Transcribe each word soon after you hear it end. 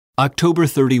October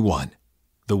 31.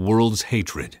 The world's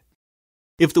hatred.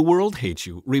 If the world hates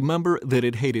you, remember that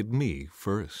it hated me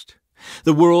first.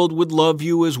 The world would love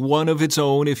you as one of its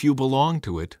own if you belonged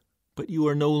to it, but you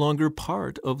are no longer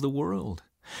part of the world.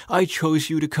 I chose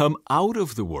you to come out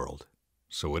of the world,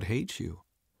 so it hates you.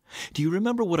 Do you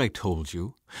remember what I told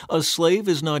you? A slave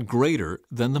is not greater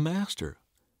than the master.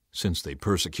 Since they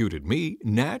persecuted me,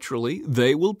 naturally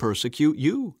they will persecute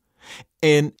you.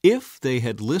 And if they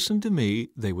had listened to me,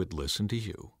 they would listen to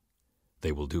you.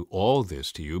 They will do all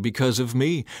this to you because of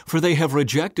me, for they have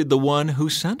rejected the one who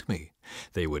sent me.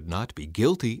 They would not be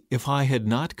guilty if I had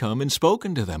not come and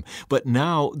spoken to them, but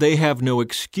now they have no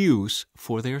excuse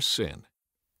for their sin.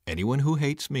 Anyone who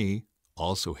hates me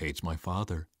also hates my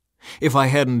Father. If I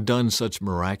hadn't done such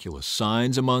miraculous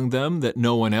signs among them that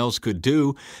no one else could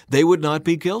do, they would not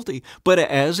be guilty. But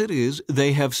as it is,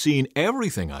 they have seen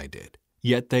everything I did,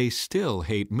 yet they still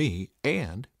hate me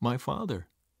and my Father.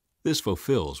 This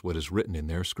fulfills what is written in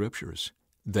their scriptures.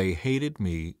 They hated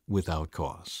me without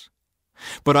cause.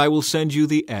 But I will send you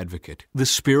the Advocate, the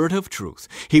Spirit of truth.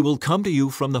 He will come to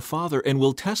you from the Father and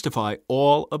will testify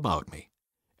all about me.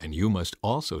 And you must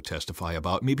also testify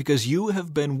about me because you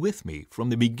have been with me from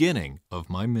the beginning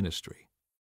of my ministry.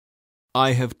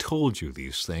 I have told you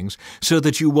these things so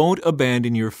that you won't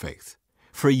abandon your faith.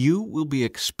 For you will be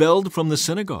expelled from the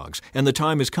synagogues, and the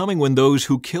time is coming when those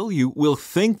who kill you will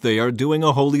think they are doing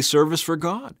a holy service for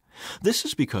God. This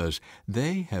is because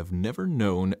they have never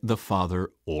known the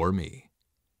Father or me.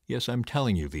 Yes, I'm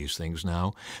telling you these things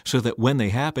now, so that when they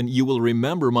happen, you will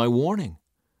remember my warning.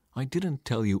 I didn't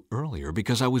tell you earlier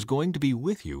because I was going to be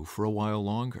with you for a while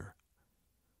longer.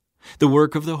 The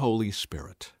work of the Holy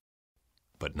Spirit.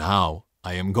 But now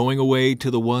I am going away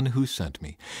to the one who sent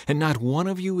me, and not one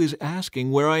of you is asking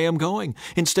where I am going.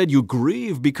 Instead, you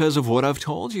grieve because of what I've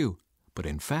told you. But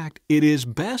in fact, it is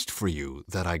best for you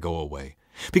that I go away,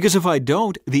 because if I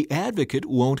don't, the Advocate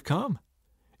won't come.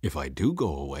 If I do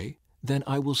go away, then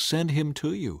I will send him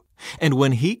to you. And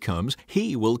when he comes,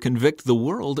 he will convict the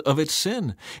world of its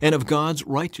sin, and of God's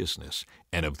righteousness,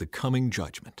 and of the coming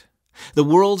judgment. The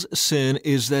world's sin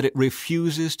is that it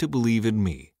refuses to believe in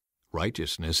me.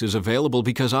 Righteousness is available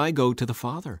because I go to the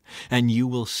Father, and you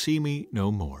will see me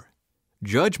no more.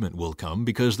 Judgment will come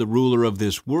because the ruler of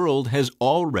this world has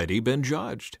already been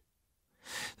judged.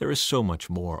 There is so much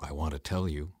more I want to tell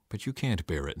you, but you can't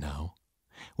bear it now.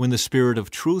 When the Spirit of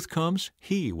truth comes,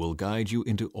 he will guide you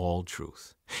into all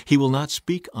truth. He will not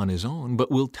speak on his own,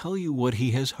 but will tell you what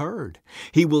he has heard.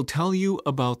 He will tell you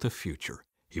about the future.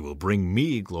 He will bring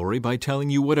me glory by telling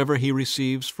you whatever he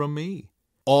receives from me.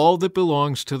 All that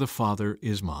belongs to the Father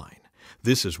is mine.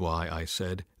 This is why I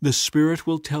said, the Spirit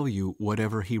will tell you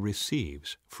whatever he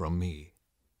receives from me.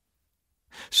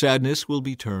 Sadness will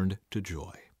be turned to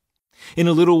joy. In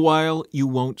a little while you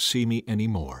won't see me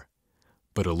anymore.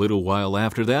 But a little while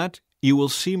after that, you will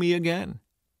see me again.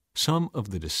 Some of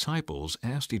the disciples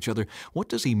asked each other, what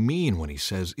does he mean when he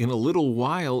says, in a little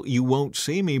while you won't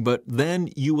see me, but then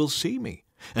you will see me,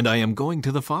 and I am going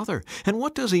to the Father? And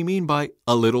what does he mean by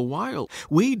a little while?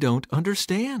 We don't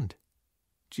understand.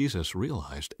 Jesus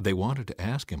realized they wanted to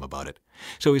ask him about it.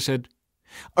 So he said,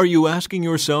 are you asking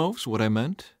yourselves what I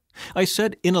meant? I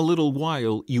said, in a little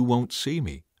while you won't see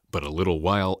me, but a little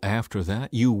while after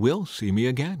that you will see me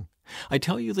again. I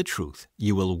tell you the truth,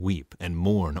 you will weep and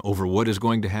mourn over what is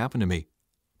going to happen to me,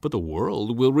 but the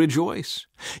world will rejoice.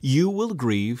 You will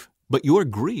grieve, but your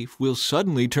grief will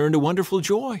suddenly turn to wonderful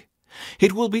joy.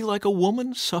 It will be like a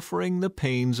woman suffering the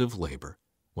pains of labor.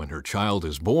 When her child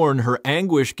is born, her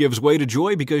anguish gives way to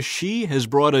joy because she has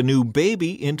brought a new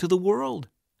baby into the world.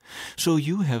 So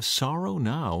you have sorrow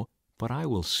now, but I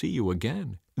will see you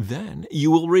again. Then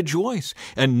you will rejoice,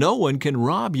 and no one can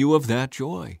rob you of that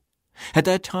joy. At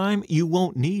that time, you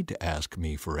won't need to ask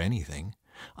me for anything.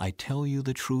 I tell you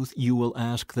the truth, you will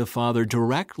ask the Father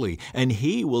directly, and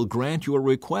he will grant your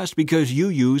request because you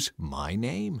use my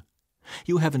name.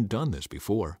 You haven't done this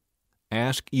before.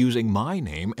 Ask using my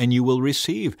name, and you will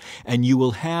receive, and you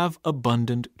will have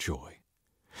abundant joy.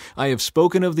 I have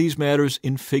spoken of these matters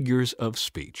in figures of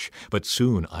speech, but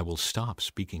soon I will stop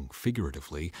speaking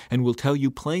figuratively and will tell you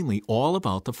plainly all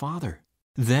about the Father.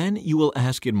 Then you will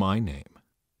ask in my name.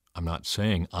 I'm not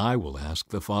saying I will ask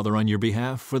the Father on your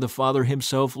behalf, for the Father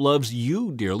himself loves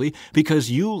you dearly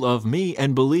because you love me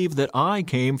and believe that I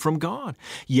came from God.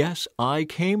 Yes, I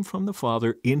came from the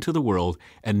Father into the world,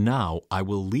 and now I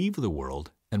will leave the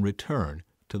world and return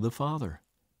to the Father.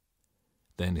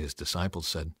 Then his disciples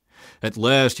said, At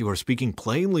last you are speaking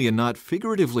plainly and not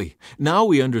figuratively. Now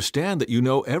we understand that you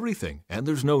know everything, and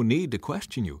there's no need to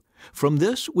question you. From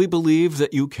this we believe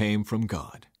that you came from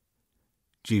God.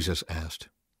 Jesus asked,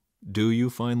 Do you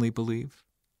finally believe?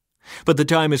 But the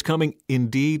time is coming,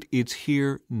 indeed it's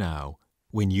here now,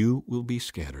 when you will be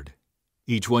scattered,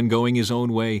 each one going his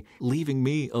own way, leaving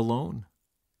me alone.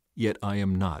 Yet I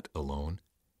am not alone,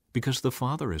 because the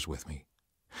Father is with me.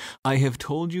 I have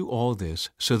told you all this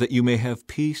so that you may have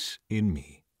peace in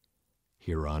me.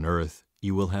 Here on earth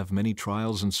you will have many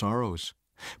trials and sorrows,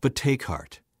 but take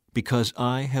heart, because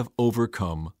I have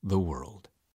overcome the world.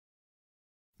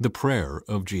 The prayer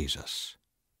of Jesus.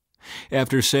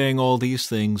 After saying all these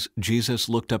things, Jesus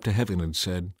looked up to heaven and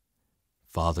said,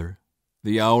 Father,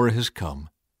 the hour has come.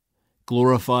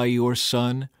 Glorify your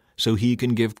Son, so he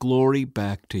can give glory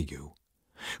back to you.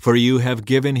 For you have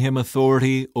given him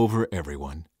authority over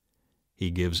everyone.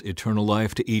 He gives eternal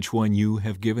life to each one you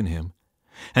have given him.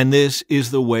 And this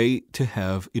is the way to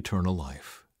have eternal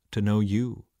life, to know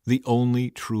you, the only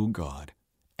true God,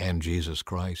 and Jesus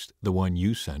Christ, the one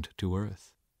you sent to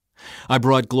earth. I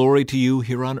brought glory to you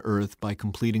here on earth by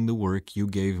completing the work you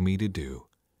gave me to do.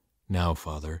 Now,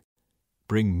 Father,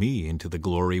 bring me into the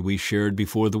glory we shared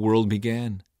before the world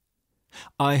began.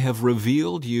 I have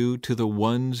revealed you to the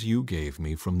ones you gave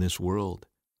me from this world.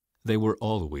 They were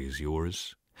always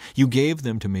yours. You gave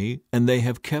them to me, and they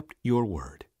have kept your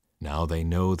word. Now they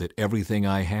know that everything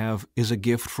I have is a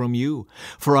gift from you,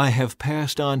 for I have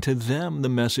passed on to them the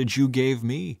message you gave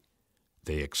me.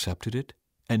 They accepted it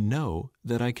and know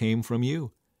that I came from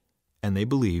you, and they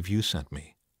believe you sent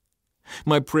me.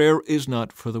 My prayer is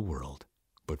not for the world,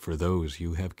 but for those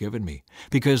you have given me,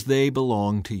 because they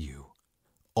belong to you.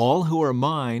 All who are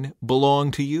mine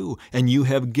belong to you, and you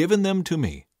have given them to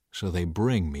me, so they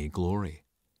bring me glory.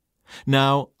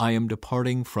 Now I am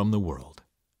departing from the world.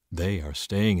 They are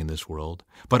staying in this world,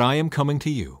 but I am coming to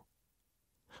you.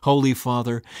 Holy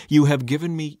Father, you have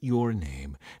given me your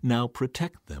name. Now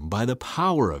protect them by the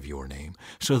power of your name,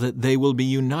 so that they will be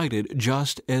united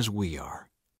just as we are.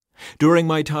 During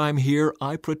my time here,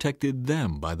 I protected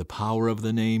them by the power of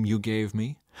the name you gave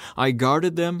me. I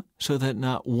guarded them so that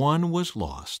not one was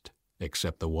lost,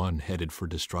 except the one headed for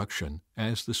destruction,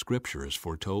 as the Scriptures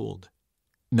foretold.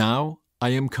 Now I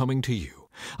am coming to you.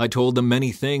 I told them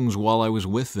many things while I was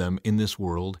with them in this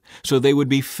world, so they would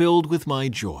be filled with my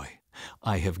joy.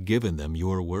 I have given them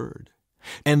your word.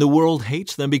 And the world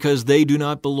hates them because they do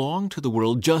not belong to the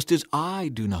world, just as I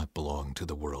do not belong to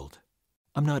the world.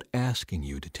 I'm not asking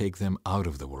you to take them out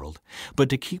of the world, but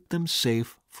to keep them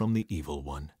safe from the evil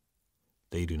one.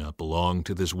 They do not belong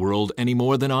to this world any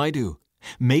more than I do.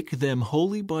 Make them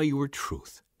holy by your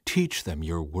truth. Teach them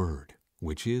your word,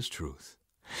 which is truth.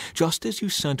 Just as you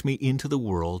sent me into the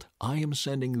world, I am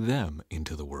sending them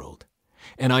into the world.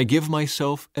 And I give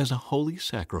myself as a holy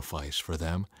sacrifice for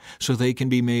them, so they can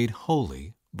be made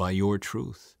holy by your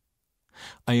truth.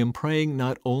 I am praying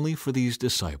not only for these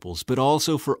disciples, but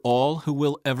also for all who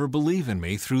will ever believe in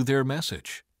me through their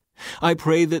message. I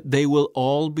pray that they will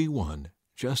all be one,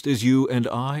 just as you and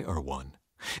I are one,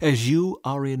 as you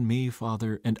are in me,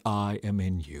 Father, and I am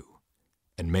in you.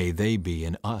 And may they be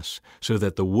in us, so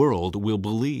that the world will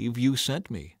believe you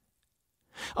sent me.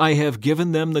 I have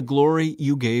given them the glory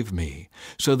you gave me,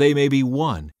 so they may be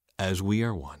one as we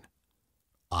are one.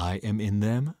 I am in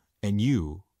them, and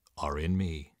you are in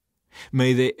me.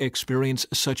 May they experience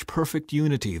such perfect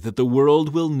unity that the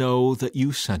world will know that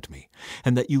you sent me,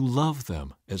 and that you love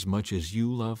them as much as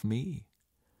you love me.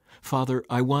 Father,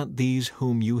 I want these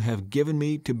whom you have given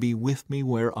me to be with me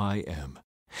where I am.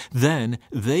 Then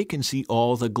they can see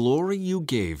all the glory you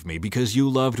gave me because you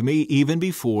loved me even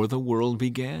before the world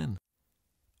began.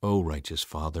 O righteous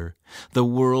Father, the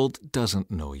world doesn't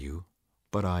know you,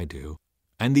 but I do,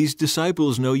 and these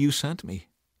disciples know you sent me.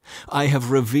 I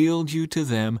have revealed you to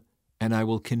them, and I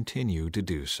will continue to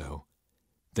do so.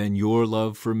 Then your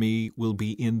love for me will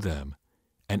be in them,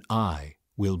 and I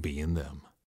will be in them.